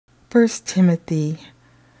1 Timothy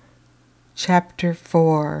chapter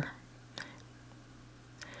 4.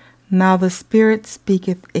 Now the Spirit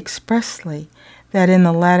speaketh expressly, that in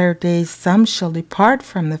the latter days some shall depart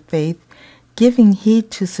from the faith, giving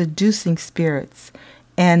heed to seducing spirits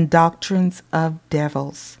and doctrines of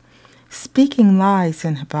devils, speaking lies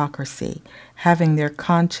and hypocrisy, having their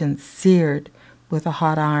conscience seared with a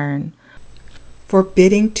hot iron,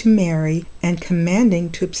 forbidding to marry, and commanding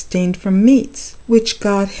to abstain from meats, which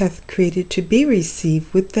God hath created to be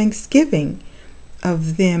received with thanksgiving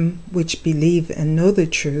of them which believe and know the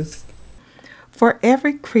truth. For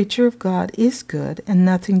every creature of God is good, and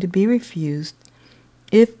nothing to be refused,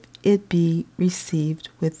 if it be received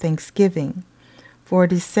with thanksgiving. For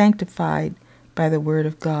it is sanctified by the word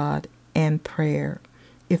of God and prayer.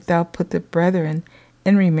 If thou put the brethren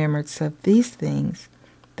in remembrance of these things,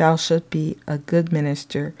 thou shalt be a good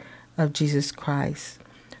minister of Jesus Christ,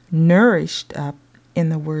 nourished up in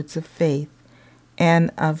the words of faith and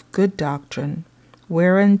of good doctrine,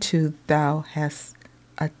 whereunto thou hast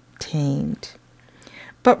attained.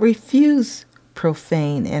 But refuse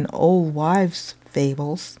profane and old wives'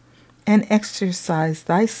 fables, and exercise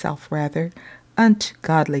thyself rather unto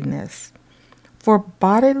godliness. For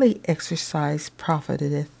bodily exercise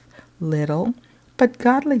profiteth little, but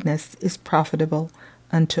godliness is profitable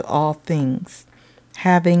unto all things,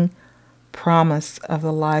 having promise of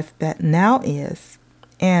the life that now is,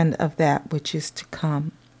 and of that which is to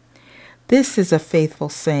come. This is a faithful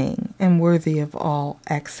saying, and worthy of all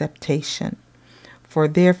acceptation. For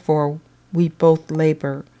therefore we both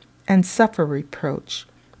labor and suffer reproach,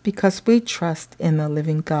 because we trust in the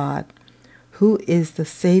living God, who is the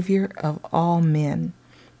Savior of all men,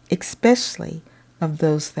 especially of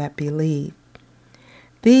those that believe.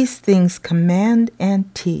 These things command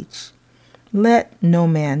and teach. Let no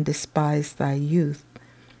man despise thy youth,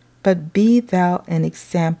 but be thou an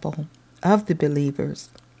example of the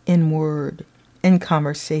believers in word, in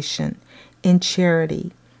conversation, in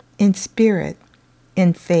charity, in spirit,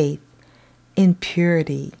 in faith, in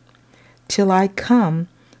purity. Till I come,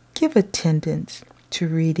 give attendance to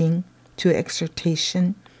reading, to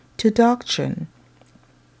exhortation, to doctrine.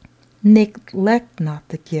 Neglect not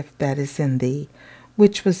the gift that is in thee,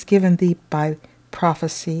 which was given thee by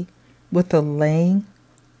prophecy, with the laying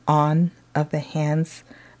on of the hands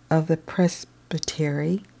of the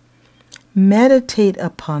presbytery. Meditate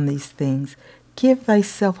upon these things, give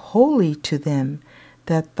thyself wholly to them,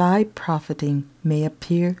 that thy profiting may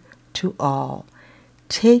appear to all.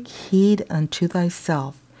 Take heed unto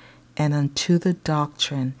thyself and unto the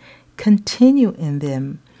doctrine. Continue in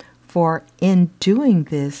them, for in doing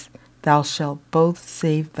this thou shalt both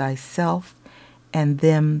save thyself and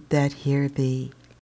them that hear thee.